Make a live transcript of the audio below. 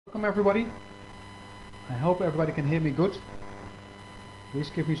Welcome everybody. I hope everybody can hear me good. Please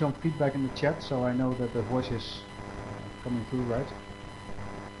give me some feedback in the chat so I know that the voice is coming through right.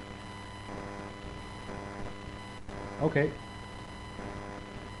 Okay.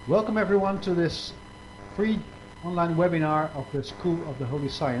 Welcome everyone to this free online webinar of the School of the Holy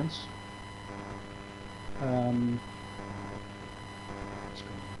Science.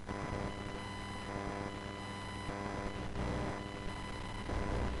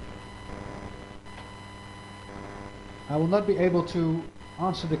 I will not be able to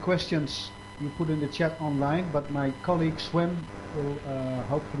answer the questions you put in the chat online, but my colleague Sven will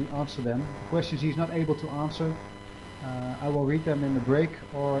hopefully answer them. The questions he's not able to answer, I will read them in the break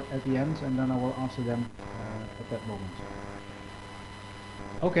or at the end, and then I will answer them at that moment.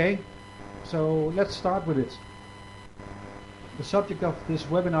 Okay, so let's start with it. The subject of this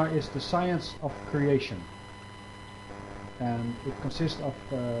webinar is the science of creation, and it consists of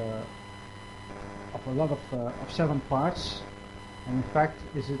a lot of 7 parts, and in fact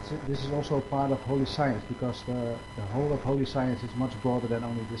this is also a part of Holy Science, because the whole of Holy Science is much broader than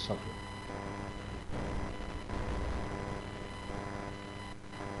only this subject.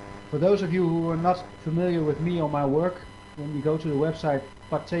 For those of you who are not familiar with me or my work, when you go to the website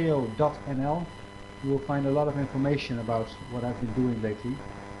patheo.nl, you will find a lot of information about what I've been doing lately.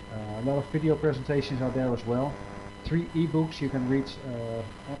 A lot of video presentations are there as well. 3 ebooks you can read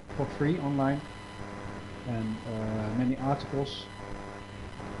for free online, and many articles.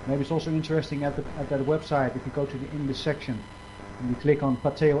 Maybe it's also interesting at that website, if you go to the English section and you click on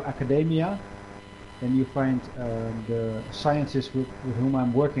Patheo Academia, then you find the scientists with whom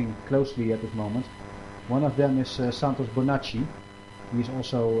I'm working closely at this moment. One of them is Santos Bonacci. He's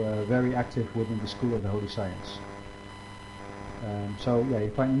also very active within the School of the Holy Science. So yeah,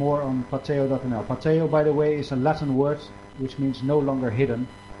 you find more on patheo.nl. Patheo, by the way, is a Latin word which means no longer hidden.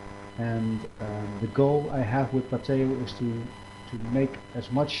 And the goal I have with Patheo is to make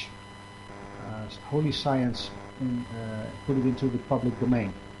as much holy science put it into the public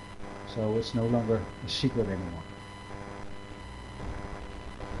domain, so it's no longer a secret anymore.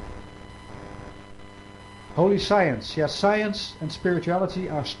 Holy science, yes, science and spirituality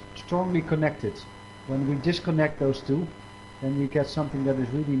are strongly connected. When we disconnect those two, then we get something that is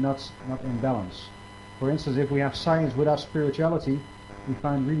really not in balance. For instance, if we have science without spirituality, we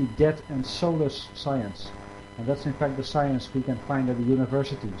find really dead and soulless science, and that's in fact the science we can find at the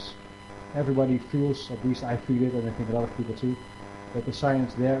universities. Everybody feels, at least I feel it, and I think a lot of people too, that the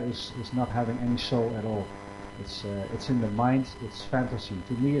science there is not having any soul at all. It's in the mind, it's fantasy.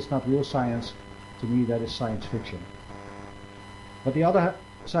 To me it's not real science, to me that is science fiction. But the other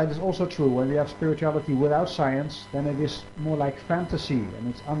side is also true. When we have spirituality without science, then it is more like fantasy, and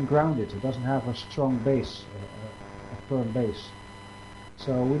it's ungrounded. It doesn't have a strong base, a firm base.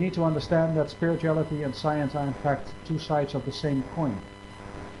 So we need to understand that spirituality and science are in fact 2 sides of the same coin,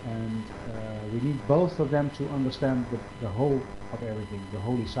 and we need both of them to understand the whole of everything, the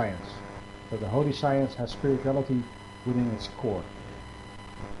holy science. So the holy science has spirituality within its core.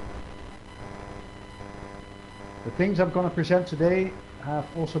 The things I'm going to present today have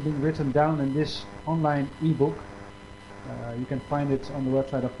also been written down in this online ebook. You can find it on the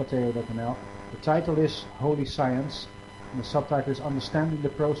website of patheo.nl. The title is Holy Science, and the subtitle is Understanding the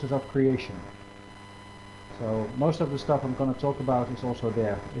Process of Creation. So most of the stuff I'm going to talk about is also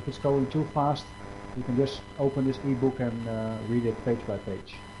there. If it's going too fast, you can just open this ebook and read it page by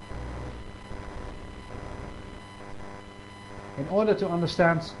page. In order to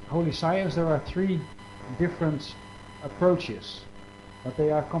understand Holy Science, there are 3 different approaches, but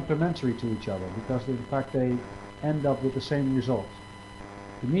they are complementary to each other, because in fact they end up with the same result.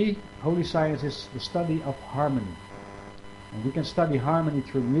 To me, Holy Science is the study of harmony. And we can study harmony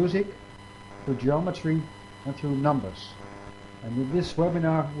through music, through geometry, and through numbers. And in this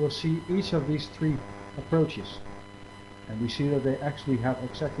webinar we'll see each of these 3 approaches, and we see that they actually have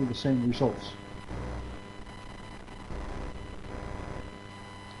exactly the same results.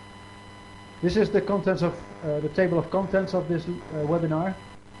 This is the contents of the table of contents of this webinar.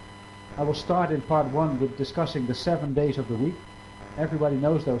 I will start in part 1 with discussing the 7 days of the week. Everybody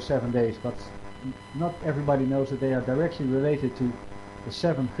knows those 7 days, but not everybody knows that they are directly related to the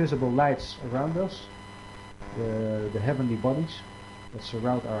 7 visible lights around us, the heavenly bodies that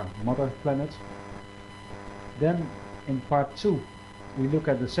surround our mother planet. Then in part 2 we look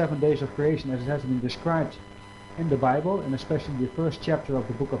at the 7 days of creation as it has been described in the Bible, and especially the first chapter of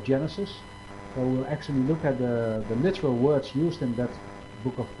the book of Genesis. So we'll actually look at the literal words used in that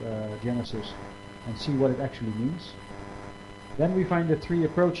book of Genesis and see what it actually means. Then we find the 3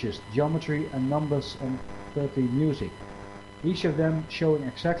 approaches, geometry and numbers, and thirdly music. each of them showing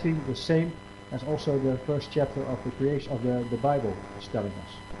exactly the same as also the first chapter of the creation of the Bible is telling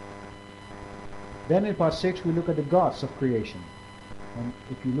us. Then in part 6 we look at the gods of creation. And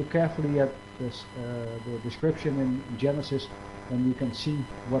if you look carefully at this, the description in Genesis, then you can see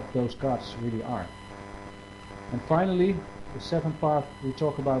what those gods really are. And finally, the seventh part, we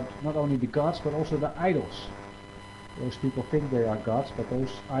talk about not only the gods but also the idols. Those people think they are gods, but those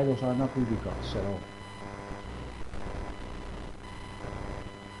idols are not really gods at all.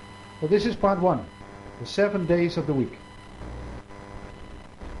 So this is part 1, the 7 days of the week.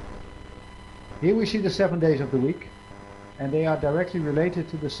 Here we see the 7 days of the week, and they are directly related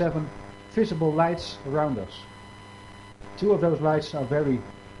to the 7 visible lights around us. 2 of those lights are very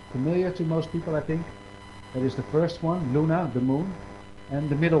familiar to most people, I think. That is the first one, Luna, the moon, and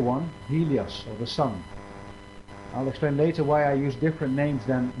the middle one, Helios, or the sun. I'll explain later why I use different names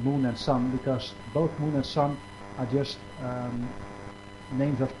than moon and sun, because both moon and sun are just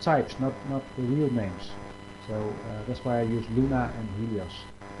names of types, not the real names. So that's why I use Luna and Helios.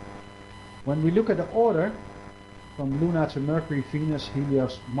 When we look at the order, from Luna to Mercury, Venus,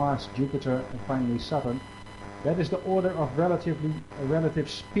 Helios, Mars, Jupiter, and finally Saturn, that is the order of relative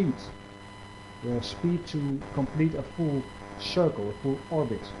speed. The speed to complete a full circle, a full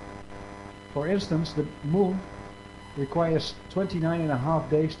orbit. For instance, the moon requires 29.5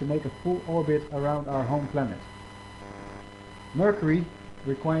 days to make a full orbit around our home planet. Mercury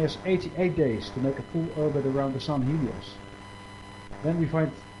requires 88 days to make a full orbit around the sun Helios. Then we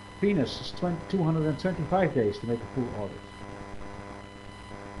find Venus is 225 days to make a full orbit.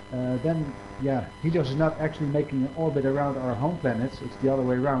 Helios is not actually making an orbit around our home planet, it's the other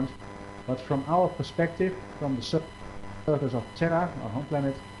way around. But from our perspective, from the surface of Terra, our home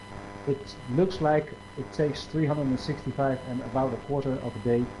planet, it looks like it takes 365 and about a quarter of a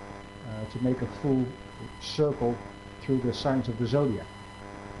day to make a full circle through the signs of the zodiac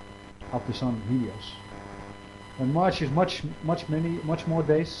of the sun Helios. And Mars is much more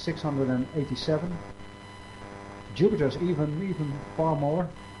days, 687. Jupiter is even far more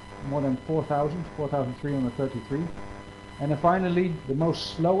than 4,000, 4,333. And then finally, the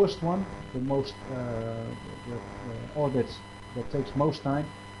most slowest one, the orbit that takes most time,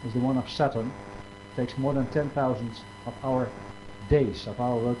 is the one of Saturn. It takes more than 10,000 of our days, of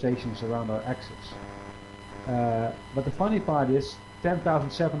our rotations around our axis. But the funny part is,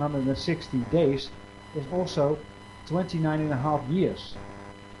 10,760 days is also 29.5 years.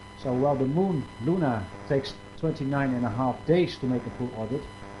 So while the moon, Luna, takes 29.5 days to make a full orbit,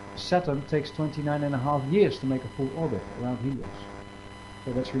 Saturn takes 29.5 years to make a full orbit around Helios.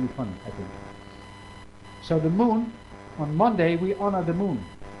 So that's really funny, I think. So the moon, on Monday we honor the moon.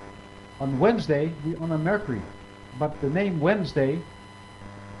 On Wednesday we honor Mercury. But the name Wednesday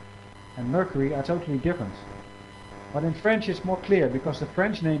and Mercury are totally different. But in French it's more clear, because the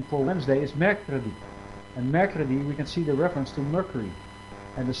French name for Wednesday is mercredi. And mercredi, we can see the reference to Mercury.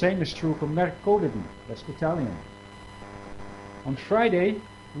 And the same is true for mercoledì, that's Italian. On Friday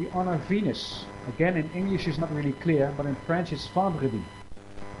we honor Venus. Again, in English it's not really clear, but in French it's vendredi.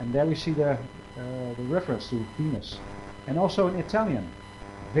 And there we see the reference to Venus. And also in Italian,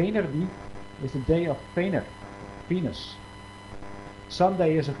 venerdì is the day of Venus.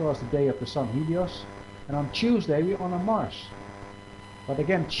 Sunday is of course the day of the sun Helios. And on Tuesday we honor Mars. But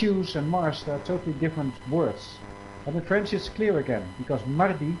again, Tues and Mars are totally different words. But in French it's clear again, because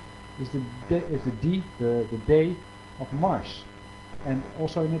mardi is the day of Mars. And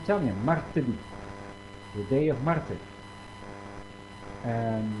also in Italian, martedì, the day of Marte.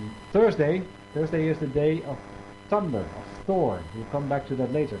 And Thursday is the day of thunder, of Thor. We'll come back to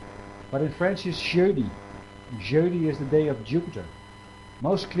that later. But in French it's jeudi. Jeudi is the day of Jupiter.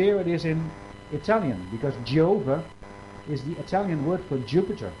 Most clear it is in Italian, because Giove is the Italian word for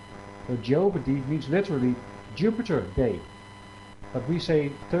Jupiter. So Giovedì means literally Jupiter day. But we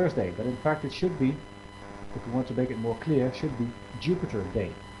say Thursday, but in fact it should be, if we want to make it more clear, it should be Jupiter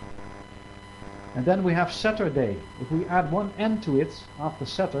day. And then we have Saturday. If we add one N to it after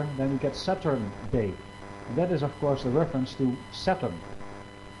Saturn, then we get Saturn day. And that is of course a reference to Saturn,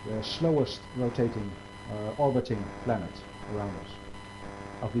 the slowest rotating, orbiting planet around us,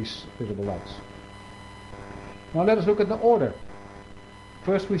 of these visible lights. Now let us look at the order.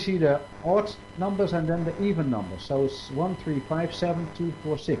 First we see the odd numbers and then the even numbers. So it's 1, 3, 5, 7, 2,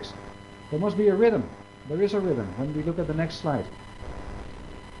 4, 6. There must be a rhythm. There is a rhythm when we look at the next slide.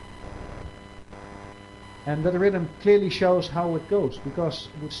 And that rhythm clearly shows how it goes, because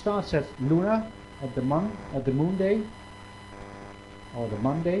it starts at Luna, at the moon day, or the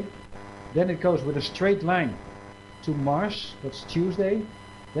Monday. Then it goes with a straight line to Mars, that's Tuesday.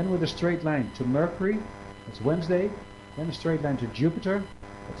 Then with a straight line to Mercury, that's Wednesday. then a straight line to Jupiter,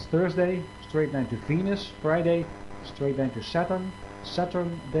 that's Thursday, straight line to Venus, Friday, straight line to Saturn,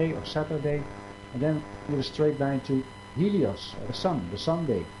 Saturn day or Saturday, and then with a straight line to Helios, or the sun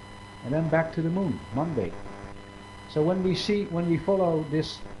day, and then back to the moon, Monday. So when we follow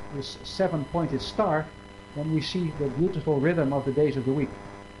this 7-pointed star, then we see the beautiful rhythm of the days of the week.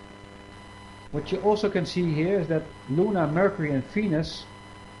 What you also can see here is that Luna, Mercury and Venus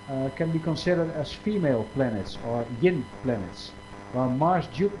can be considered as female planets or yin planets, while Mars,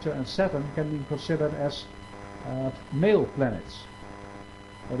 Jupiter and Saturn can be considered as male planets.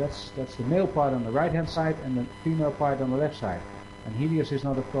 So that's the male part on the right hand side and the female part on the left side. And Helios is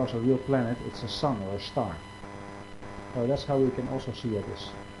not of course a real planet, it's a sun or a star. So that's how we can also see this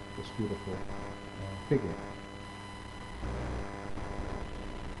beautiful figure.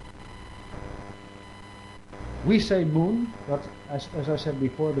 We say moon, but as I said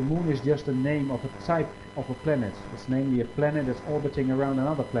before, the moon is just the name of a type of a planet. It's namely a planet that's orbiting around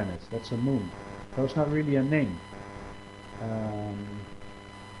another planet. That's a moon. So it's not really a name.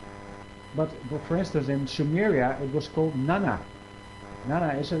 But for instance, in Sumeria, it was called Nana.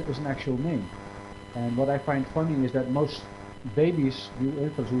 Nana is an actual name. And what I find funny is that most babies,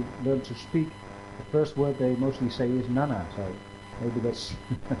 infants who learn to speak, the first word they mostly say is Nana. So maybe that's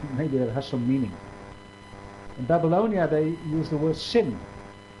maybe that has some meaning. In Babylonia they use the word sin.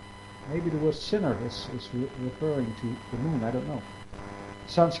 Maybe the word sinner is referring to the moon, I don't know.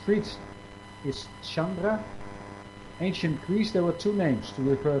 Sanskrit is Chandra. Ancient Greece there were two names to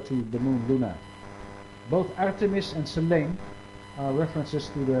refer to the moon, Luna. Both Artemis and Selene are references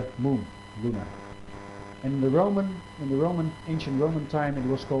to the moon, Luna. And in the ancient Roman time it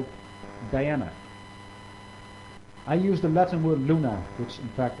was called Diana. I use the Latin word luna, which in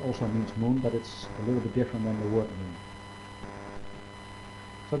fact also means moon, but it's a little bit different than the word moon.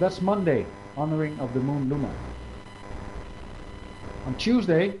 So that's Monday, honoring of the moon Luna. On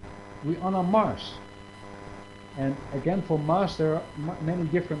Tuesday, we honor Mars. And again, for Mars there are many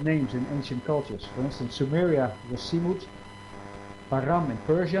different names in ancient cultures. For instance, Sumeria was Simut, Param in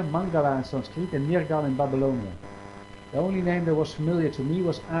Persia, Mangala in Sanskrit, and Nirgal in Babylonia. The only name that was familiar to me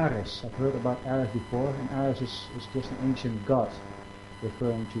was Ares. I've heard about Ares before, and Ares is just an ancient god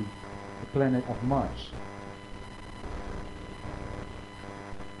referring to the planet of Mars.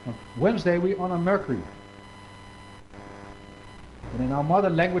 On Wednesday we honor Mercury. And in our mother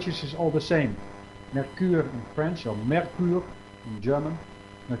languages it's all the same. Mercure in French, or Mercure in German,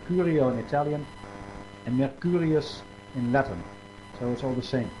 Mercurio in Italian, and Mercurius in Latin. So it's all the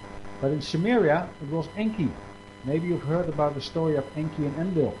same. But in Sumeria it was Enki. Maybe you've heard about the story of Enki and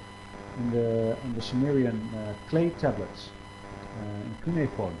Enlil in the Sumerian clay tablets in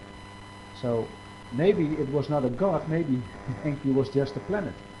cuneiform. So maybe it was not a god, maybe Enki was just a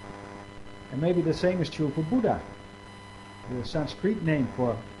planet. And maybe the same is true for Buddha, the Sanskrit name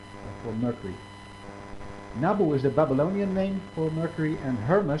for Mercury. Nabu is the Babylonian name for Mercury, and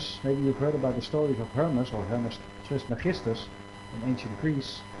Hermes, maybe you've heard about the stories of Hermes or Hermes Trismegistus in ancient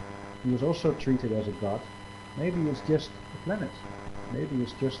Greece. He was also treated as a god. Maybe it's just a planet. Maybe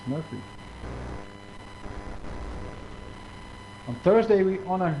it's just Mercury. On Thursday we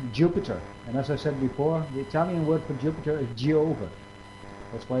honor Jupiter. And as I said before, the Italian word for Jupiter is Giove.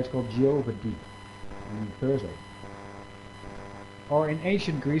 That's why it's called Giove on Thursday. Or in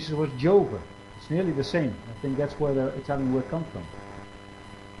ancient Greece it was Jove. It's nearly the same. I think that's where the Italian word comes from.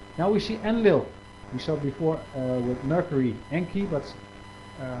 Now we see Enlil. We saw before with Mercury Enki, but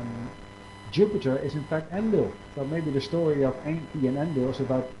Jupiter is in fact Enlil. So maybe the story of Enki and Enlil is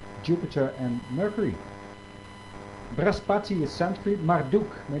about Jupiter and Mercury. Braspati is Sanskrit. Marduk,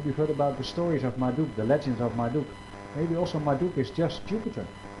 maybe you've heard about the stories of Marduk, the legends of Marduk. Maybe also Marduk is just Jupiter.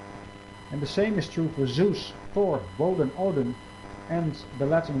 And the same is true for Zeus, Thor, Woden, Odin, and the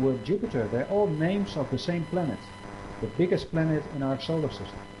Latin word Jupiter. They're all names of the same planet, the biggest planet in our solar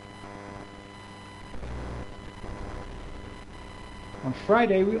system. On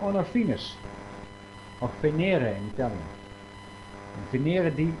Friday we honor Venus, or Venere in Italian. And Venere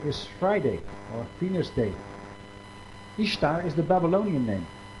Day is Friday, or Venus Day. Ishtar is the Babylonian name.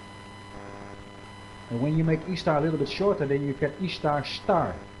 And when you make Ishtar a little bit shorter, then you get Ishtar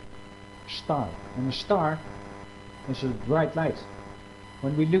star. Star. And a star is a bright light.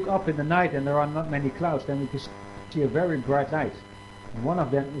 When we look up in the night and there are not many clouds, then we can see a very bright light. And one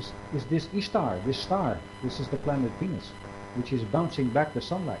of them is this Ishtar, this star. This is the planet Venus, which is bouncing back the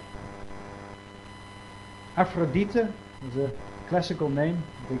sunlight. Aphrodite is a classical name,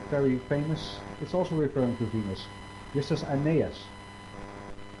 very famous. It's also referring to Venus, just as Aeneas.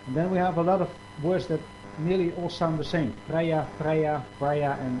 And then we have a lot of words that nearly all sound the same. Freya, Freya,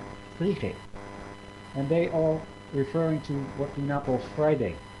 Freya and Frigge. And they all referring to what we now call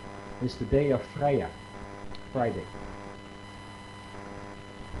Friday. It's the day of Freya, Friday.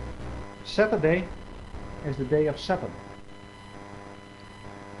 Saturday is the day of Saturn.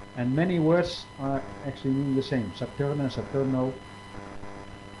 And many words are actually meaning the same. Saturn and Saturno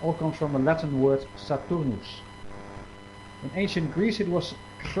all comes from a Latin word Saturnus. In ancient Greece it was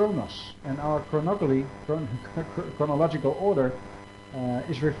Chronos, and our chronological order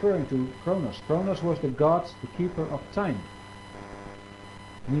is referring to Chronos. Chronos was the god, the keeper of time.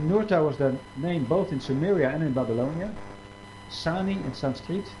 Ninurta was the name both in Sumeria and in Babylonia. Sani in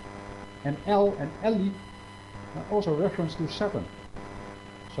Sanskrit. And El and Eli are also reference to Saturn.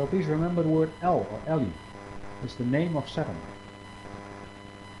 So please remember the word El or Eli. It's the name of Saturn.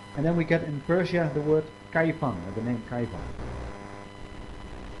 And then we get in Persia the word Kaivan, or the name Kaivan.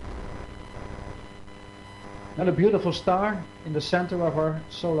 Now the beautiful star in the center of our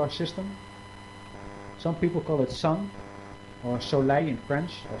solar system. Some people call it Sun, or Soleil in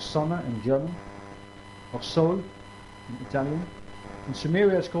French, or Sonne in German, or Sol in Italian. In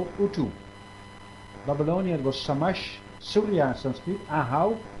Sumeria it's called Utu. Babylonia it was Samash. Surya in Sanskrit,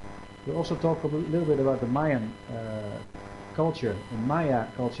 Ahau. We'll also talk a little bit about the Mayan culture. In Maya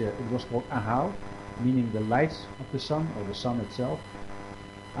culture it was called Ahau, meaning the light of the sun, or the sun itself.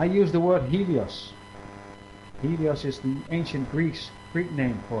 I use the word Helios. Helios is the ancient Greek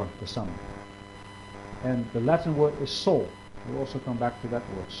name for the sun. And the Latin word is Sol. We'll also come back to that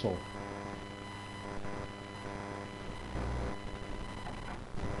word, Sol.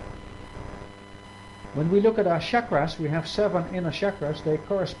 When we look at our chakras, we have 7 inner chakras. They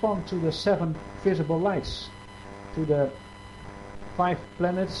correspond to the 7 visible lights, to the 5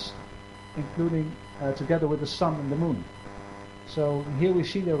 planets, including together with the sun and the moon. So here we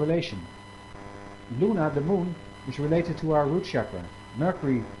see the relation. Luna, the moon, is related to our root chakra.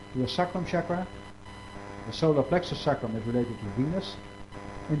 Mercury to the sacrum chakra. The solar plexus sacrum is related to Venus.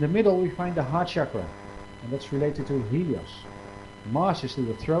 In the middle we find the heart chakra, and that's related to Helios. Mars is to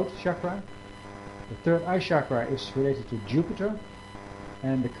the throat chakra. The third eye chakra is related to Jupiter,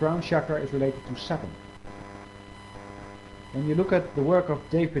 and the crown chakra is related to Saturn. When you look at the work of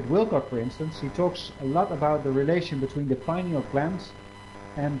David Wilcock, for instance, he talks a lot about the relation between the pineal gland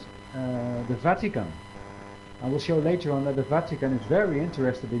and the Vatican. I will show later on that the Vatican is very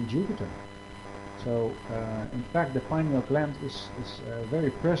interested in Jupiter. So, in fact, the pineal gland is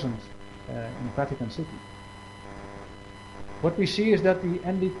very present in Vatican City. What we see is that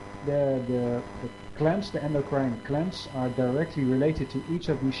the glands, the endocrine glands, are directly related to each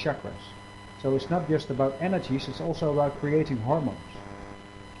of these chakras. So it's not just about energies, it's also about creating hormones.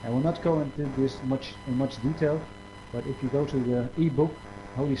 I will not go into this in much detail, but if you go to the e-book,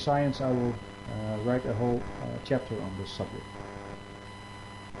 Holy Science, I will write a whole chapter on this subject.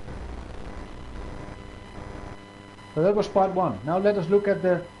 So that was part 1. Now let us look at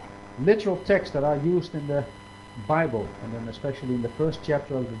the literal texts that are used in the Bible, and then especially in the first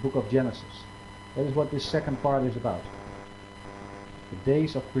chapter of the book of Genesis. That is what this second part is about. The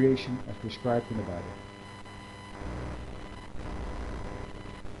days of creation as prescribed in the Bible.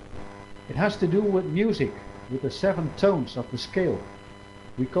 It has to do with music, with the 7 tones of the scale.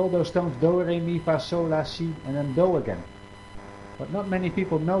 We call those tones Do, Re, Mi, Fa, Sol, La, Si, and then Do again. But not many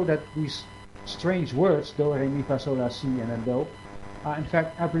people know that these strange words, Do, Re, Mi, Fa, Sol, La, Si, and then Do, are in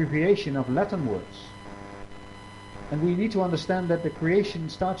fact abbreviation of Latin words. And we need to understand that the creation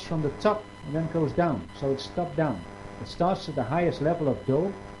starts from the top and then goes down. So it's top down. It starts at the highest level of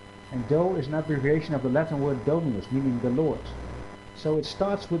Do, and Do is an abbreviation of the Latin word Dominus, meaning the Lord. So it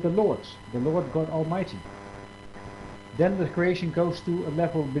starts with the Lord God Almighty. Then the creation goes to a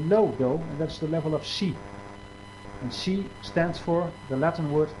level below Do, and that's the level of Si. And Si stands for the Latin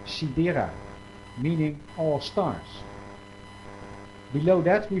word Sidera, meaning all stars. Below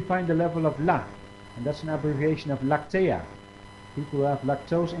that we find the level of La, and that's an abbreviation of lactea. People who have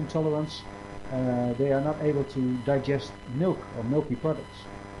lactose intolerance, they are not able to digest milk or milky products.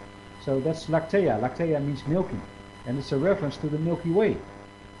 So that's lactea. Lactea means milky, and it's a reference to the Milky Way.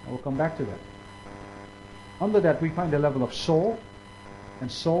 I will come back to that. Under that we find the level of Sol, and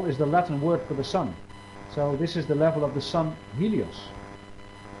Sol is the Latin word for the sun. So this is the level of the sun, Helios.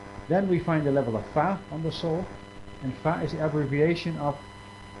 Then we find the level of Fa under Sol, and Fa is the abbreviation of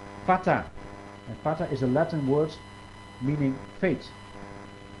Fata. And Fata is a Latin word meaning fate.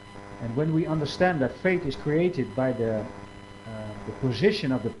 And when we understand that fate is created by the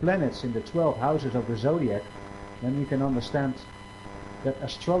position of the planets in the 12 houses of the zodiac, then we can understand that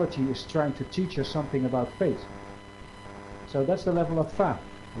astrology is trying to teach us something about fate. So that's the level of Fa,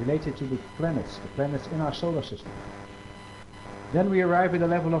 related to the planets in our solar system. Then we arrive at the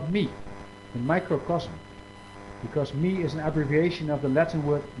level of Mi, in microcosm. because me is an abbreviation of the Latin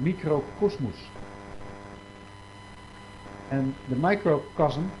word microcosmos. And the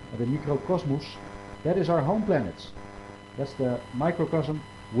microcosm, or the microcosmos, that is our home planet. That's the microcosm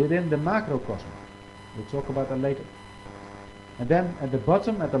within the macrocosm. We'll talk about that later. And then at the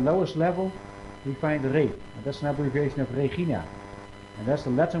bottom, at the lowest level, we find Re. And that's an abbreviation of Regina. And that's the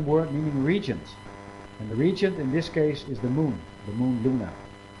Latin word meaning regent. And the regent in this case is the moon Luna.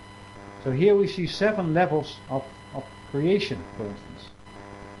 So here we see 7 levels of creation, for instance.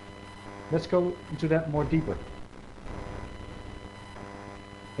 Let's go into that more deeper.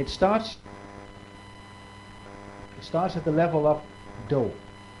 It starts at the level of Do,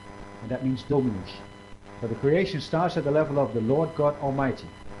 and that means Dominus. So the creation starts at the level of the Lord God Almighty.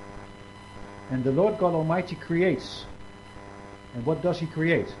 And the Lord God Almighty creates. And what does He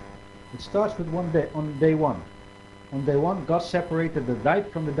create? It starts with on day one. On day one, God separated the light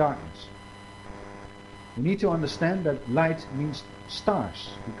from the darkness. We need to understand that light means stars,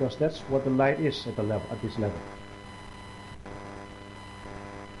 because that's what the light is at this level.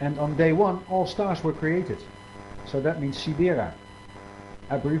 And on day one, all stars were created. So that means Sidera,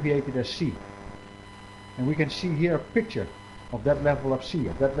 abbreviated as C. And we can see here a picture of that level of C,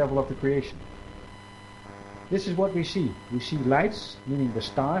 of that level of the creation. This is what we see. We see lights, meaning the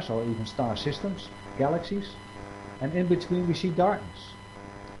stars or even star systems, galaxies, and in between we see darkness.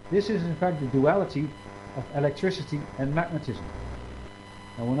 This is in fact the duality of electricity and magnetism.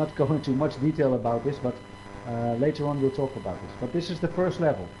 I will not go into much detail about this, but later on we'll talk about this. But this is the first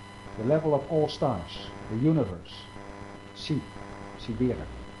level, the level of all stars, the universe, Sidera.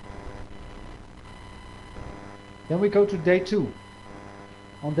 Then we go to day 2.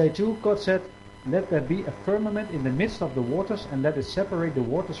 On day 2, God said, "Let there be a firmament in the midst of the waters, and let it separate the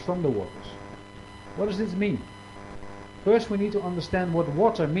waters from the waters." What does this mean? First we need to understand what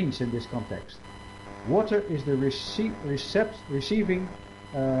water means in this context. Water is the received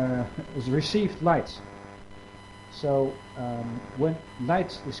light. So when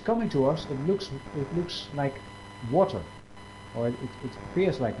light is coming to us, it looks like water, or it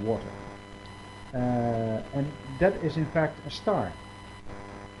appears like water, and that is in fact a star.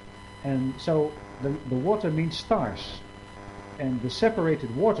 And so the water means stars, and the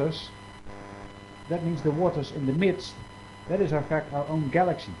separated waters, that means the waters in the midst, that is in fact our own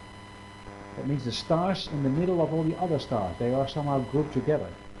galaxy. That means the stars in the middle of all the other stars, they are somehow grouped together.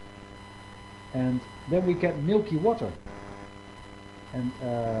 And then we get milky water, and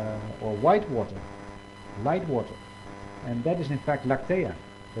or white water, light water, and that is in fact Lactea,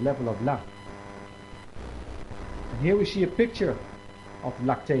 the level of La. And here we see a picture of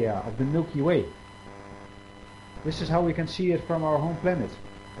Lactea, of the Milky Way. This is how we can see it from our home planet.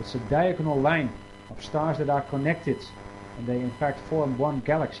 It's a diagonal line of stars that are connected, and they in fact form one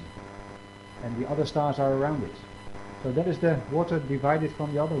galaxy, and the other stars are around it. So that is the water divided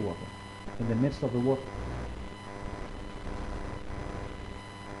from the other water, in the midst of the water.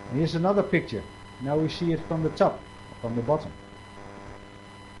 And here's another picture. Now we see it from the top, from the bottom.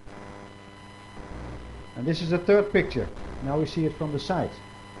 And this is the third picture. Now we see it from the side.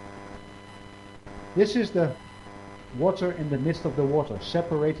 This is the water in the midst of the water,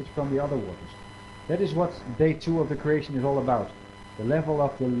 separated from the other waters. That is what day 2 of the creation is all about. The level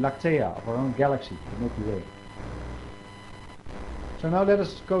of the Lactea, of our own galaxy, the Milky Way. So now let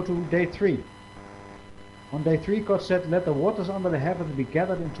us go to day 3. On day 3 God said, "Let the waters under the heavens be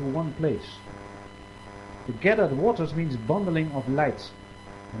gathered into one place." The gathered waters means bundling of light.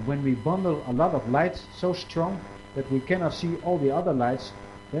 And when we bundle a lot of light so strong that we cannot see all the other lights,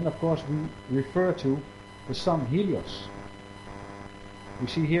 then of course we refer to the sun Helios. We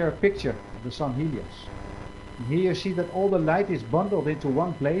see here a picture of the sun Helios. And here you see that all the light is bundled into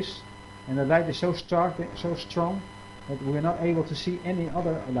one place, and the light is so strong that we're not able to see any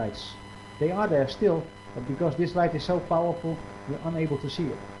other lights. They are there still, but because this light is so powerful, we're unable to see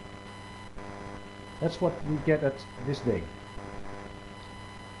it. That's what we get at this day.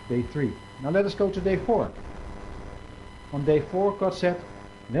 Day 3. Now let us go to day 4. On day 4 God said,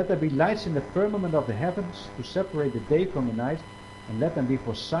 "Let there be lights in the firmament of the heavens to separate the day from the night, and let them be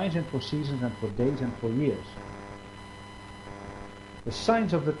for signs and for seasons and for days and for years." The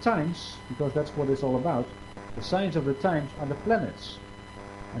signs of the times, because that's what it's all about, the signs of the times are the planets.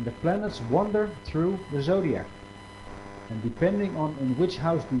 And the planets wander through the zodiac. And depending on in which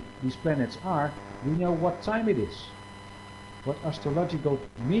house these planets are, we know what time it is, what astrological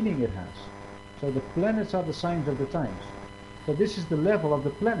meaning it has. So the planets are the signs of the times. So this is the level of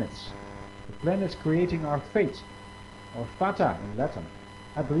the planets creating our fate, or fata in Latin,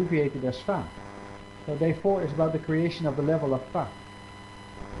 abbreviated as Fa. So day 4 is about the creation of the level of Fa.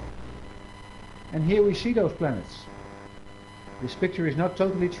 And here we see those planets. This picture is not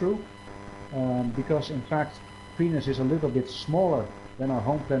totally true, because in fact Venus is a little bit smaller than our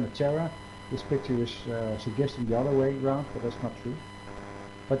home planet Terra. This picture is suggesting the other way around, but that's not true.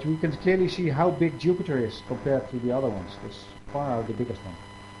 But we can clearly see how big Jupiter is compared to the other ones. It's far the biggest one.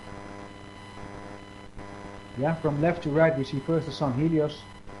 Yeah, from left to right we see first the Sun Helios,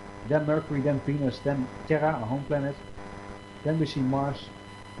 then Mercury, then Venus, then Terra, our home planet. Then we see Mars,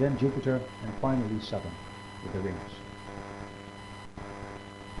 then Jupiter, and finally Saturn with the rings.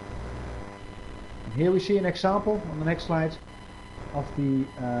 And here we see an example on the next slide of the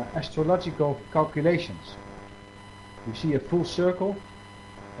astrological calculations. We see a full circle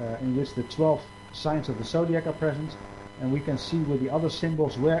in which the 12 signs of the zodiac are present, and we can see with the other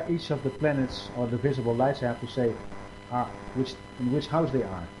symbols where each of the planets or the visible lights, I have to say, are in which house they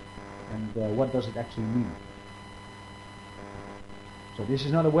are, and what does it actually mean. So this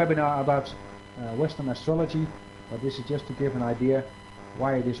is not a webinar about Western astrology, but this is just to give an idea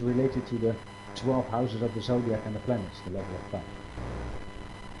why it is related to the 12 houses of the zodiac and the planets, the level of time.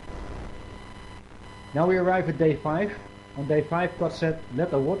 Now we arrive at day 5. On day 5 God said,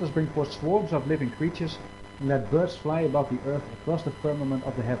 "Let the waters bring forth swarms of living creatures, and let birds fly above the earth across the firmament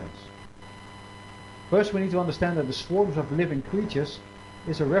of the heavens." First we need to understand that the swarms of living creatures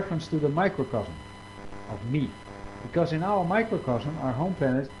is a reference to the microcosm of me. Because in our microcosm, our home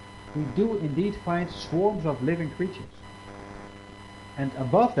planet, we do indeed find swarms of living creatures. And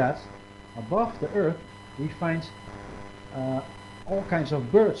above that, above the earth, we find all kinds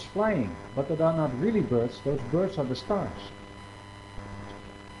of birds flying, but that are not really birds. Those birds are the stars.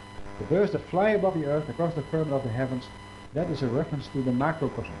 The birds that fly above the earth across the firmament of the heavens, that is a reference to the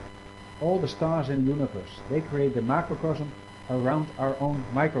macrocosm. All the stars in the universe, they create the macrocosm around our own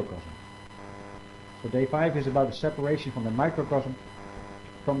microcosm. So day 5 is about the separation from the microcosm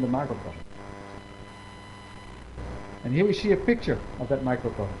from the macrocosm. And here we see a picture of that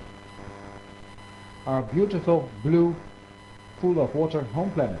microcosm. Our beautiful blue, full of water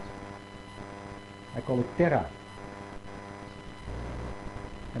home planet. I call it Terra.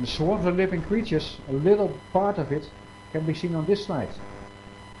 And the swarms of living creatures, a little part of it can be seen on this slide.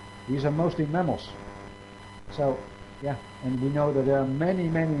 These are mostly mammals. So, yeah, and we know that there are many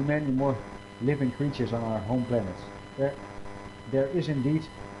more living creatures on our home planet. There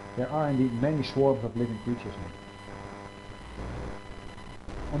are indeed many swarms of living creatures here.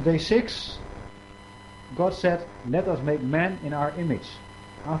 On day 6, God said, "Let us make man in our image,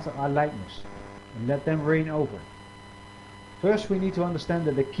 after our likeness, and let them reign over." First we need to understand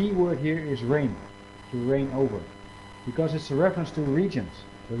that the key word here is reign, to reign over, because it's a reference to regions,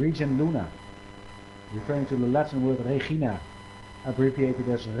 the region Luna, referring to the Latin word regina, abbreviated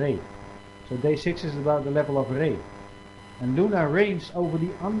as Re. So day 6 is about the level of Re. And Luna reigns over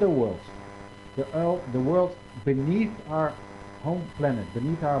the underworld, the world beneath our home planet,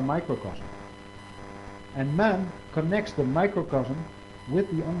 beneath our microcosm. And man connects the microcosm with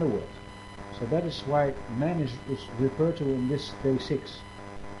the underworld. So that is why man is referred to in this day 6.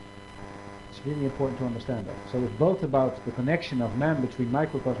 It's really important to understand that. So it's both about the connection of man between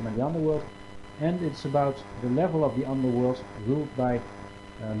microcosm and the underworld, and it's about the level of the underworld ruled by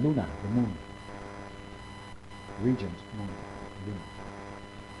Luna, the moon. Regent moon, Luna.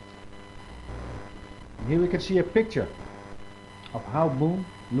 And here we can see a picture of how moon,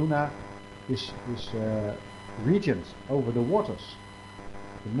 Luna, is regent over the waters.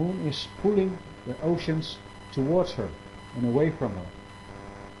 The moon is pulling the oceans towards her and away from her.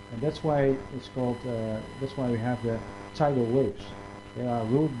 And that's why it's called, that's why we have the tidal waves. They are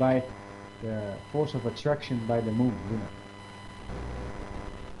ruled by the force of attraction by the moon, Luna.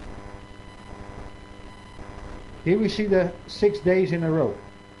 Here we see the 6 days in a row.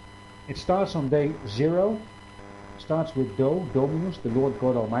 It starts on day 0, starts with Dominus, the Lord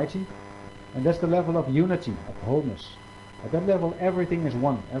God Almighty, and that's the level of unity, of wholeness. At that level everything is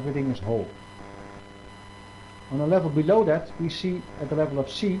one, everything is whole. On a level below that we see at the level of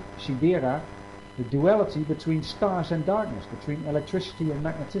Sidera, the duality between stars and darkness, between electricity and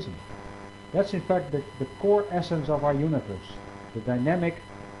magnetism. That's in fact the core essence of our universe, the dynamics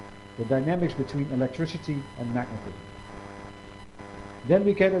between electricity and magnetism. Then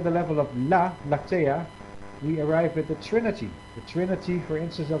we get at the level of Lactea, we arrive at the Trinity, for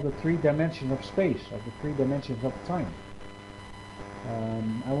instance, of the 3 dimensions of space, of the 3 dimensions of time.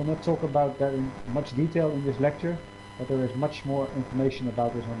 I will not talk about that in much detail in this lecture, but there is much more information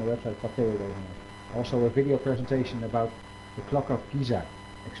about this on the website Apotheoses. Also a video presentation about the clock of Giza,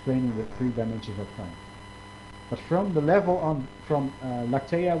 explaining the 3 dimensions of time. But from the level on, from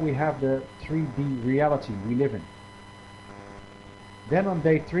Lactea, we have the 3D reality we live in. Then on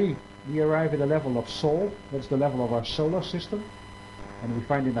day 3 we arrive at the level of Sol. That's the level of our solar system. And we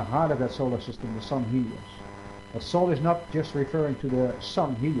find in the heart of that solar system the sun Helios. But Sol is not just referring to the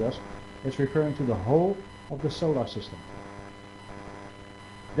sun Helios, it's referring to the whole of the solar system.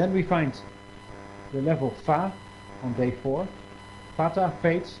 Then we find the level Fa on day 4. Fata,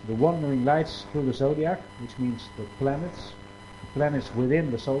 fate, the wandering lights through the zodiac, which means the planets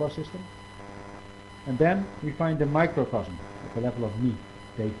within the solar system. And then we find the microcosm at the level of Me,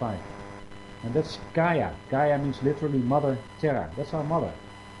 day 5. And that's Gaia. Gaia means literally Mother Terra. That's our mother,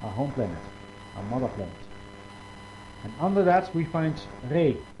 our home planet, our mother planet. And under that we find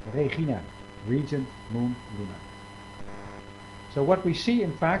Re, Regina, Regent, Moon, Luna. So what we see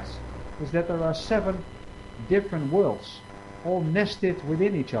in fact is that there are 7 different worlds, all nested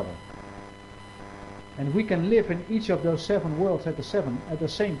within each other. And we can live in each of those 7 worlds at the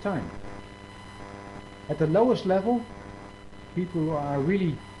same time. At the lowest level, people who are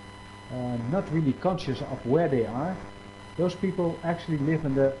really not really conscious of where they are, those people actually live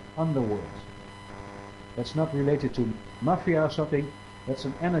in the underworld. That's not related to mafia or something. That's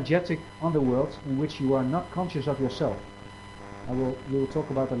an energetic underworld in which you are not conscious of yourself. We will talk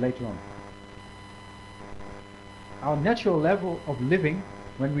about that later on. Our natural level of living,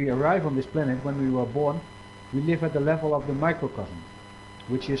 when we arrive on this planet, when we were born, we live at the level of the microcosm,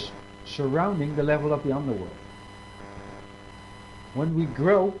 which is surrounding the level of the underworld. When we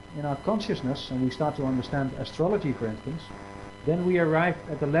grow in our consciousness and we start to understand astrology, for instance, then we arrive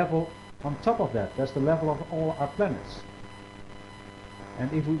at the level on top of that. That's the level of all our planets.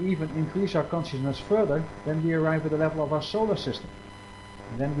 And if we even increase our consciousness further, then we arrive at the level of our solar system.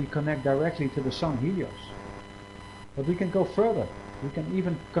 And then we connect directly to the sun Helios. But we can go further. We can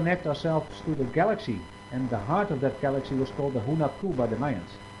even connect ourselves to the galaxy. And the heart of that galaxy was called the Hunapku by the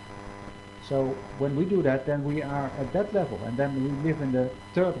Mayans. So when we do that, then we are at that level, and then we live in the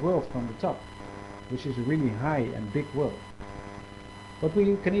 3rd world from the top, which is a really high and big world. But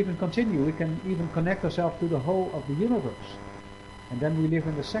we can even continue, we can even connect ourselves to the whole of the universe, and then we live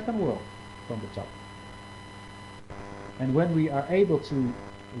in the 2nd world from the top. And when we are able to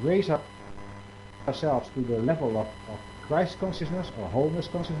raise up ourselves to the level of Christ consciousness, or wholeness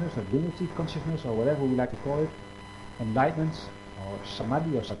consciousness, or unity consciousness, or whatever we like to call it, enlightenment, or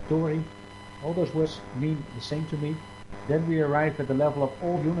samadhi, or satori, all those words mean the same to me, then we arrive at the level of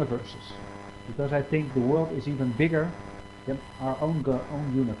all universes. Because I think the world is even bigger than our own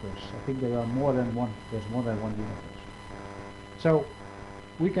universe. I think there are more than one, there's more than one universe. So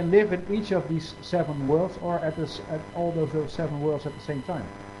we can live in each of these 7 worlds, or at all those 7 worlds at the same time,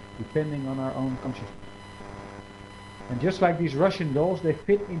 depending on our own consciousness. And just like these Russian dolls, they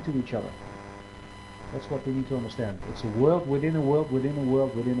fit into each other. That's what we need to understand. It's a world within a world within a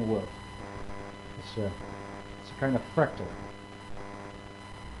world within a world. It's a kind of fractal.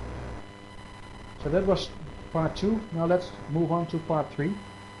 So that was part 2. Now let's move on to part 3.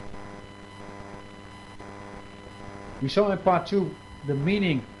 We saw in part 2 the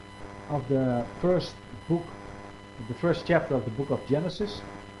meaning of the first book, the first chapter of the book of Genesis,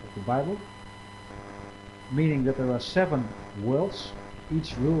 of the Bible, meaning that there are 7 worlds,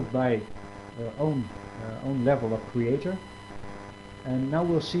 each ruled by their own level of creator. And now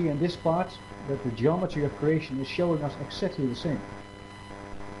we'll see in this part that the geometry of creation is showing us exactly the same.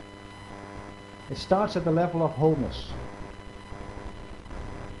 It starts at the level of wholeness.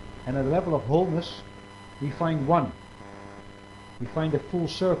 And at the level of wholeness we find one. We find a full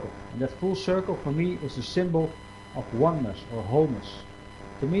circle. And that full circle for me is the symbol of oneness or wholeness.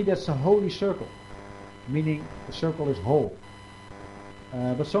 To me that's a holy circle, meaning the circle is whole.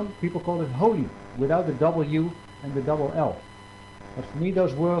 But some people call it holy, without the W and the double L. But for me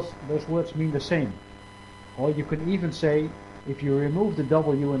those words mean the same. Or you can even say, if you remove the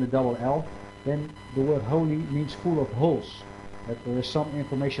W and the double L, then the word holy means full of holes. That there is some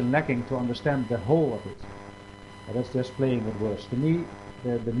information lacking to understand the whole of it. But that's just playing with words. To me,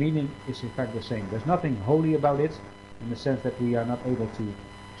 the meaning is in fact the same. There's nothing holy about it, in the sense that we are not able to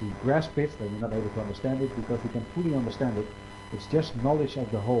grasp it, that we're not able to understand it, because we can fully understand it. It's just knowledge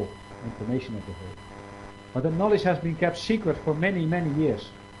of the whole, information of the whole. But that knowledge has been kept secret for many, many years.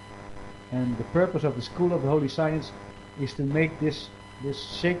 And the purpose of the School of the Holy Science is to make this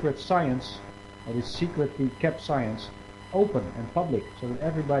sacred science, or this secretly kept science, open and public, so that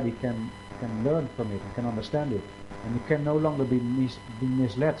everybody can learn from it and can understand it. And you can no longer be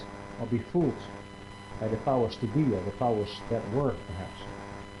misled or be fooled by the powers to be, or the powers that were, perhaps.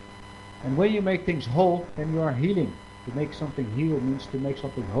 And when you make things whole, then you are healing. To make something heal means to make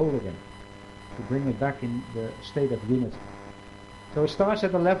something whole again, to bring it back in the state of unity. So it starts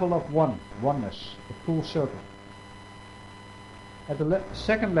at the level of oneness, the full circle. At the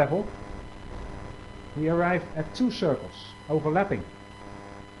second level, we arrive at 2 circles overlapping,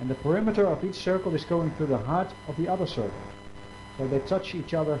 and the perimeter of each circle is going through the heart of the other circle, so they touch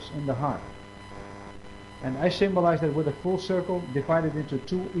each other in the heart. And I symbolize that with a full circle divided into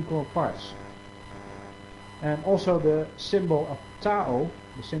 2 equal parts. And also the symbol of Tao,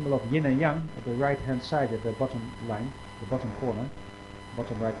 the symbol of yin and yang, at the right hand side at the bottom line, the bottom corner,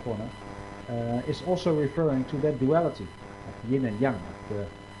 bottom right corner, is also referring to that duality of yin and yang, of the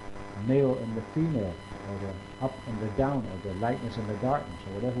male and the female, or the up and the down, or the lightness and the darkness,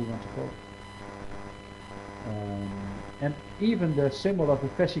 or whatever we want to call it. And even the symbol of the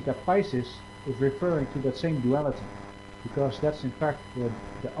Vesica Piscis is referring to that same duality, because that's in fact the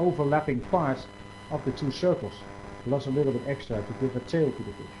overlapping parts of the 2 circles, plus a little bit extra to give a tail to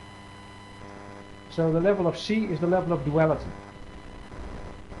the fish. So the level of C is the level of duality.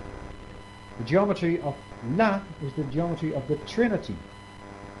 The geometry of La is the geometry of the Trinity,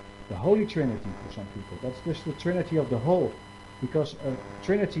 the Holy Trinity for some people. That's just the Trinity of the whole, because a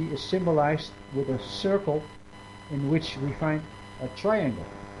Trinity is symbolized with a circle in which we find a triangle.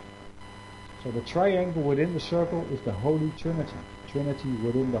 So the triangle within the circle is the Holy Trinity, Trinity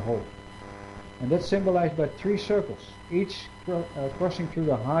within the whole. And that's symbolized by 3 circles, each crossing through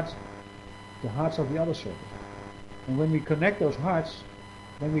the hearts of the other circle. And when we connect those hearts,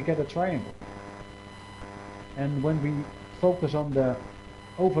 then we get a triangle. And when we focus on the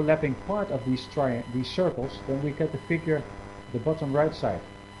overlapping part of these circles, then we get the figure, the bottom right side.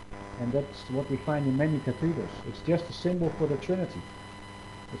 And that's what we find in many cathedrals. It's just a symbol for the Trinity.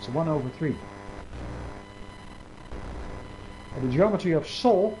 It's 1/3. And the geometry of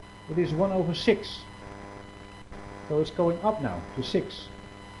Sol, it is 1/6. So it's going up now to 6.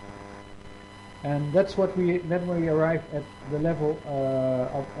 And that's what then we arrive at the level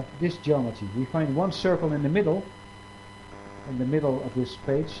of this geometry. We find 1 circle in the middle of this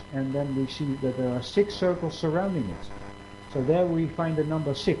page, and then we see that there are 6 circles surrounding it. So there we find the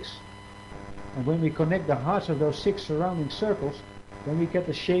number 6. And when we connect the hearts of those 6 surrounding circles, then we get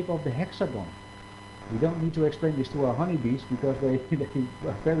the shape of the hexagon. We don't need to explain this to our honeybees, because they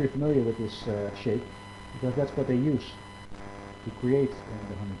are very familiar with this shape, because that's what they use to create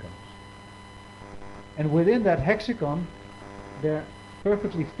the honeycombs. And within that hexagon, there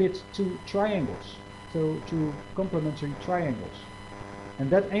perfectly fit 2 triangles, so 2 complementary triangles. And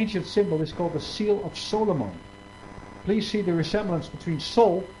that ancient symbol is called the Seal of Solomon. Please see the resemblance between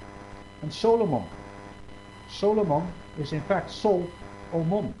Sol and Solomon. Solomon is in fact Sol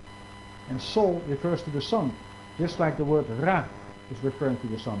Omon, and Sol refers to the sun, just like the word Ra is referring to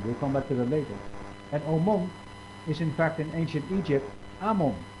the sun. We'll come back to that later. And Omon is in fact in ancient Egypt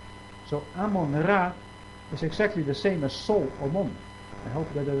Amon. So Amon Ra is exactly the same as Sol Omon. I hope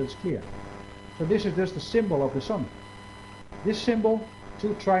that is clear. So this is just the symbol of the sun. This symbol,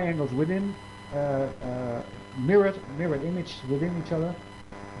 2 triangles within, mirrored image within each other,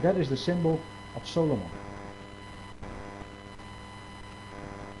 that is the symbol of Solomon.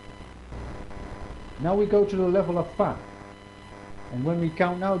 Now we go to the level of Fa. And when we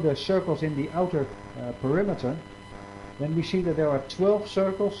count now the circles in the outer perimeter, then we see that there are 12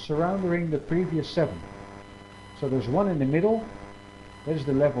 circles surrounding the previous 7. So there's 1 in the middle, that is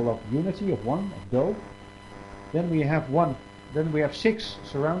the level of unity of 1, of Do. Then we have 6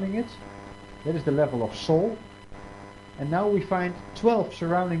 surrounding it, that is the level of Sol. And now we find 12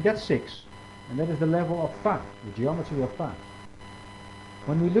 surrounding that 6, and that is the level of Fa, the geometry of Fa.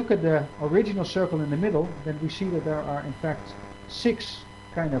 When we look at the original circle in the middle, then we see that there are in fact 6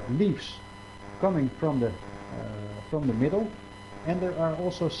 kind of leaves coming from the middle, and there are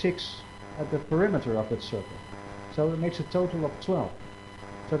also 6 at the perimeter of that circle. So it makes a total of 12.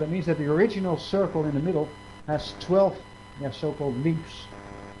 So that means that the original circle in the middle has 12 so-called leaves,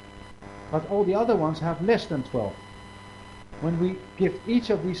 but all the other ones have less than 12. When we give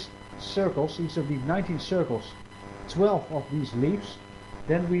each of these circles, each of these 19 circles, 12 of these leaves,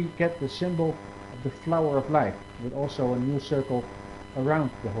 then we get the symbol of the flower of life, with also a new circle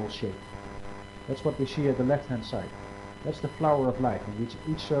around the whole shape. That's what we see at the left hand side. That's the flower of life, in which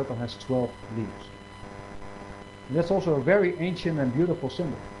each circle has 12 leaves. And that's also a very ancient and beautiful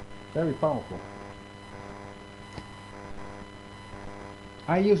symbol, very powerful.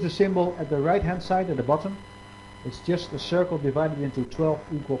 I use the symbol at the right hand side at the bottom. It's just a circle divided into 12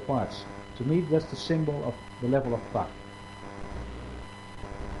 equal parts. To me, that's the symbol of the level of Fa.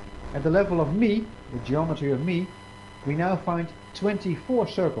 At the level of Mi, the geometry of Mi, we now find 24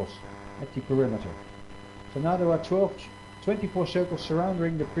 circles at the perimeter. So now there are 24 circles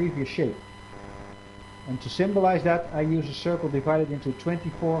surrounding the previous shape. And to symbolize that, I use a circle divided into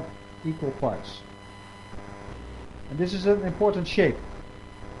 24 equal parts. And this is an important shape,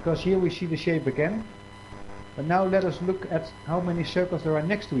 because here we see the shape again. But now let us look at how many circles there are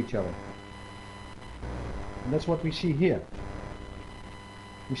next to each other. And that's what we see here.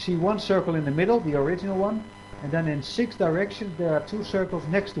 We see one circle in the middle, the original one, and then in 6 directions there are 2 circles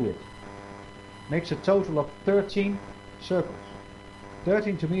next to it. Makes a total of 13 circles.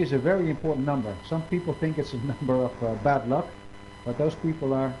 13 to me is a very important number. Some people think it's a number of bad luck, but those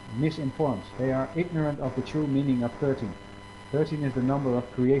people are misinformed. They are ignorant of the true meaning of 13. 13 is the number of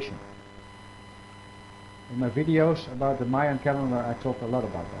creation. In my videos about the Mayan calendar I talk a lot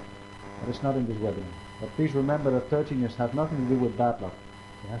about that, but it's not in this webinar. But please remember that 13 has nothing to do with bad luck.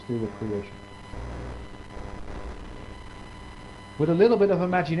 It has to do with creation. With a little bit of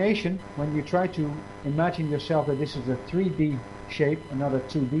imagination, when you try to imagine yourself that this is a 3D shape, another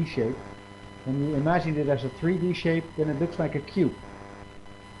 2D shape, when you imagine it as a 3D shape, then it looks like a cube.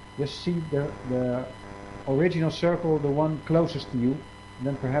 Just see the original circle, the one closest to you, and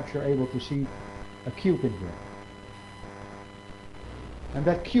then perhaps you're able to see a cube in here. And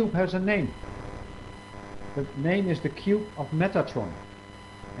that cube has a name. The name is the cube of Metatron.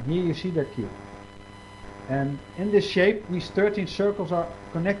 And here you see that cube. And in this shape, these 13 circles are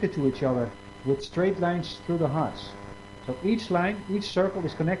connected to each other with straight lines through the hearts. So each line, each circle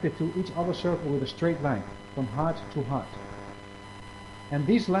is connected to each other circle with a straight line from heart to heart. And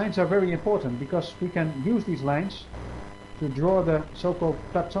these lines are very important because we can use these lines to draw the so-called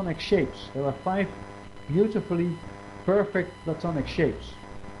platonic shapes. There are 5 beautifully perfect platonic shapes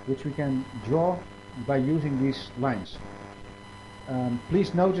which we can draw by using these lines.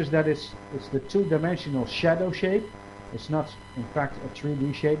 Please notice that it's the 2-dimensional shadow shape. It's not in fact a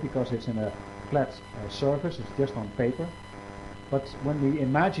 3D shape because it's in a flat surface, it's just on paper. But when we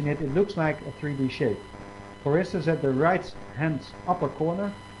imagine it, it looks like a 3D shape. For instance, at the right hand upper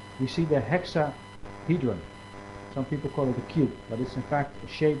corner we see the hexahedron. Some people call it a cube, but it's in fact a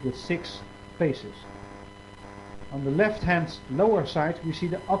shape with 6 faces. On the left hand lower side we see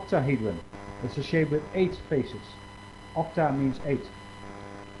the octahedron. It's a shape with 8 faces. Octa means 8.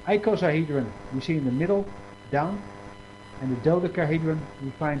 Icosahedron we see in the middle, down, and the dodecahedron we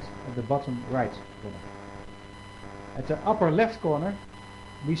find at the bottom right corner. At the upper left corner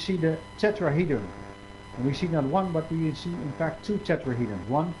we see the tetrahedron. And we see not one, but we see in fact 2 tetrahedrons,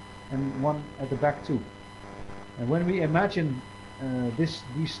 one and one at the back too. And when we imagine these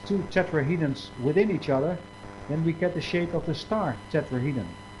 2 tetrahedrons within each other, then we get the shape of the star tetrahedron.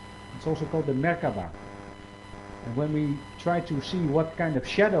 It's also called the Merkaba. And when we try to see what kind of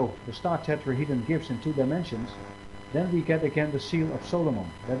shadow the star tetrahedron gives in 2 dimensions, then we get again the seal of Solomon.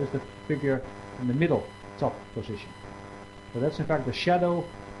 That is the figure in the middle top position. So that's in fact the shadow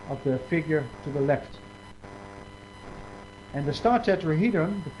of the figure to the left. And the star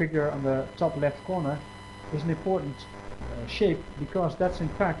tetrahedron, the figure on the top left corner, is an important shape because that's in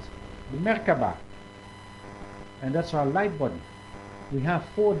fact the Merkaba. And that's our light body. We have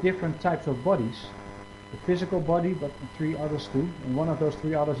 4 different types of bodies. The physical body, but 3 others too. And one of those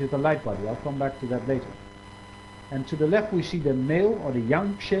 3 others is the light body. I'll come back to that later. And to the left we see the male or the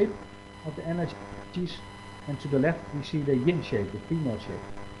yang shape of the energies. And to the left we see the yin shape, the female shape.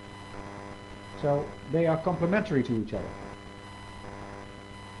 So they are complementary to each other.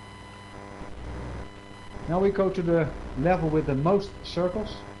 Now we go to the level with the most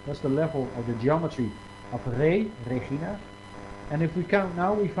circles. That's the level of the geometry of Regina. And if we count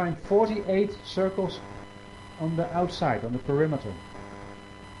now, we find 48 circles on the outside, on the perimeter.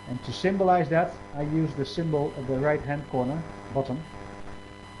 And to symbolize that, I use the symbol at the right hand corner, bottom.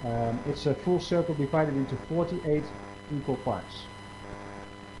 It's a full circle divided into 48 equal parts.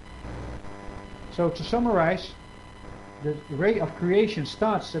 So to summarize, the ray of creation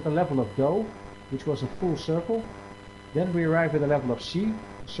starts at the level of Do, which was a full circle. Then we arrive at the level of Si,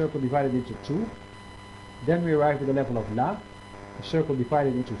 a circle divided into 2. Then we arrive at the level of La, a circle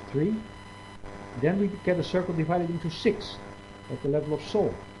divided into 3. Then we get a circle divided into 6 at the level of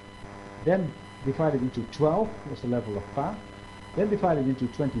Sol. Then divided into 12, that's the level of Fa. Then divided into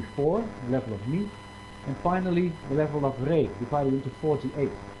 24, the level of Mi. And finally the level of Re, divided into 48.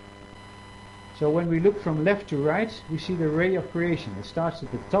 So when we look from left to right, we see the ray of creation. It starts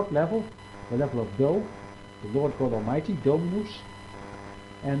at the top level, the level of Do, the Lord God Almighty, Dominus.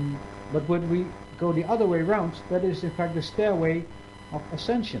 But when we go the other way around, that is in fact the stairway of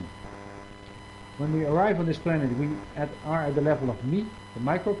ascension. When we arrive on this planet, we are at the level of Mi, the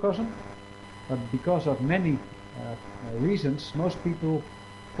microcosm, but because of many reasons, most people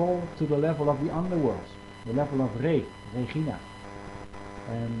fall to the level of the underworld, the level of Regina.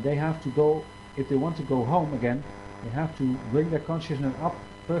 And they have to go, if they want to go home again, they have to bring their consciousness up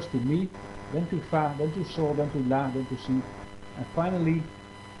first to Mi, then to Fa, then to Sol, then to La, then to Si, and finally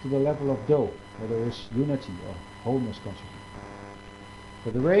to the level of Do, where there is unity or wholeness consciousness.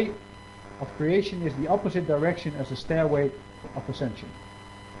 So the way of creation is the opposite direction as a stairway of ascension.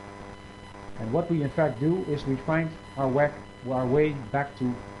 And what we in fact do is we find our way back to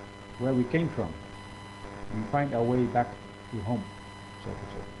where we came from. We find our way back to home, so to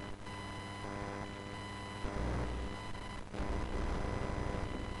say.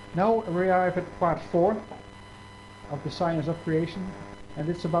 Now we arrive at part 4 of the science of creation, and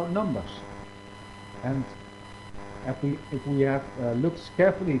it's about numbers. And if we have looked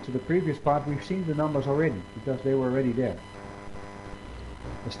carefully to the previous part, we've seen the numbers already, because they were already there.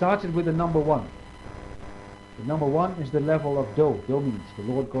 We started with the number 1. The number 1 is the level of Do. Do means the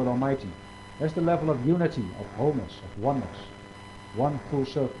Lord God Almighty. That's the level of unity, of wholeness, of oneness. One full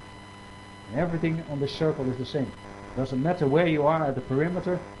circle. And everything on this circle is the same. Doesn't matter where you are at the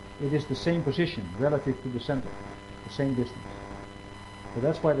perimeter, it is the same position relative to the center, the same distance. So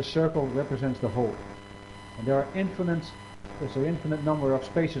that's why the circle represents the whole. And there's an infinite number of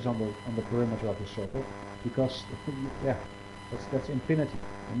spaces on the perimeter of the circle, because yeah, that's infinity,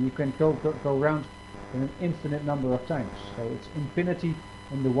 and you can go around in an infinite number of times. So it's infinity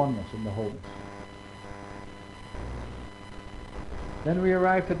in the oneness, in the wholeness. Then we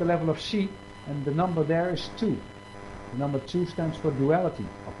arrive at the level of Si, and the number there is 2. The number 2 stands for duality,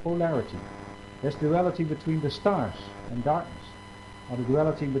 or polarity. There's duality between the stars and darkness, or the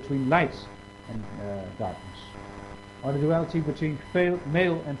duality between light and darkness, or the duality between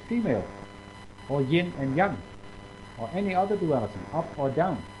male and female, or yin and yang, or any other duality, up or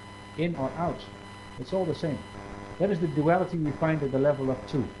down, in or out. It's all the same. That is the duality we find at the level of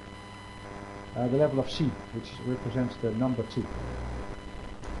 2, the level of Si, which represents the number 2.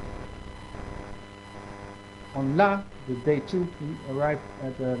 On La, the day 2, we arrive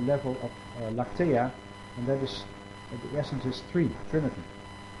at the level of Lactea, and that is, the essence is 3, Trinity.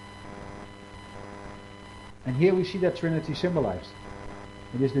 And here we see that Trinity symbolized.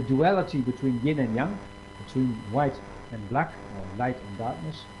 It is the duality between yin and yang, between white and black, or light and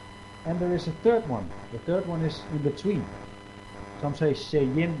darkness. And there is a third one. The third one is in between. Some say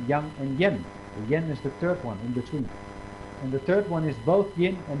yin, yang, and yen. The yen is the third one, in between. And the third one is both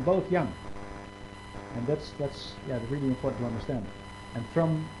yin and both yang. And that's really important to understand. And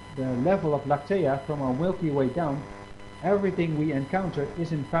from the level of Lactea, from our Milky Way down, everything we encounter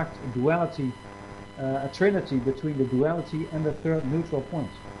is in fact a duality, a trinity between the duality and the third neutral point.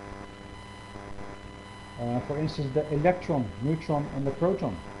 For instance, the electron, neutron, and the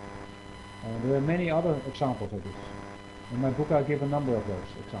proton. There are many other examples of this. In my book I give a number of those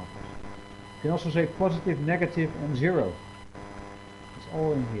examples. You can also say positive, negative, and zero. It's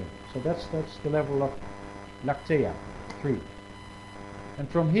all in here. So that's the level of Lactea, 3. And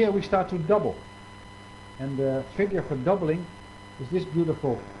from here we start to double. And the figure for doubling is this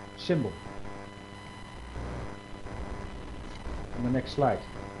beautiful symbol. On the next slide.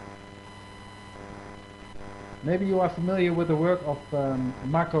 Maybe you are familiar with the work of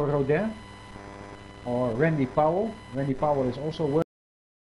Marco Rodin or Randy Powell. Randy Powell is also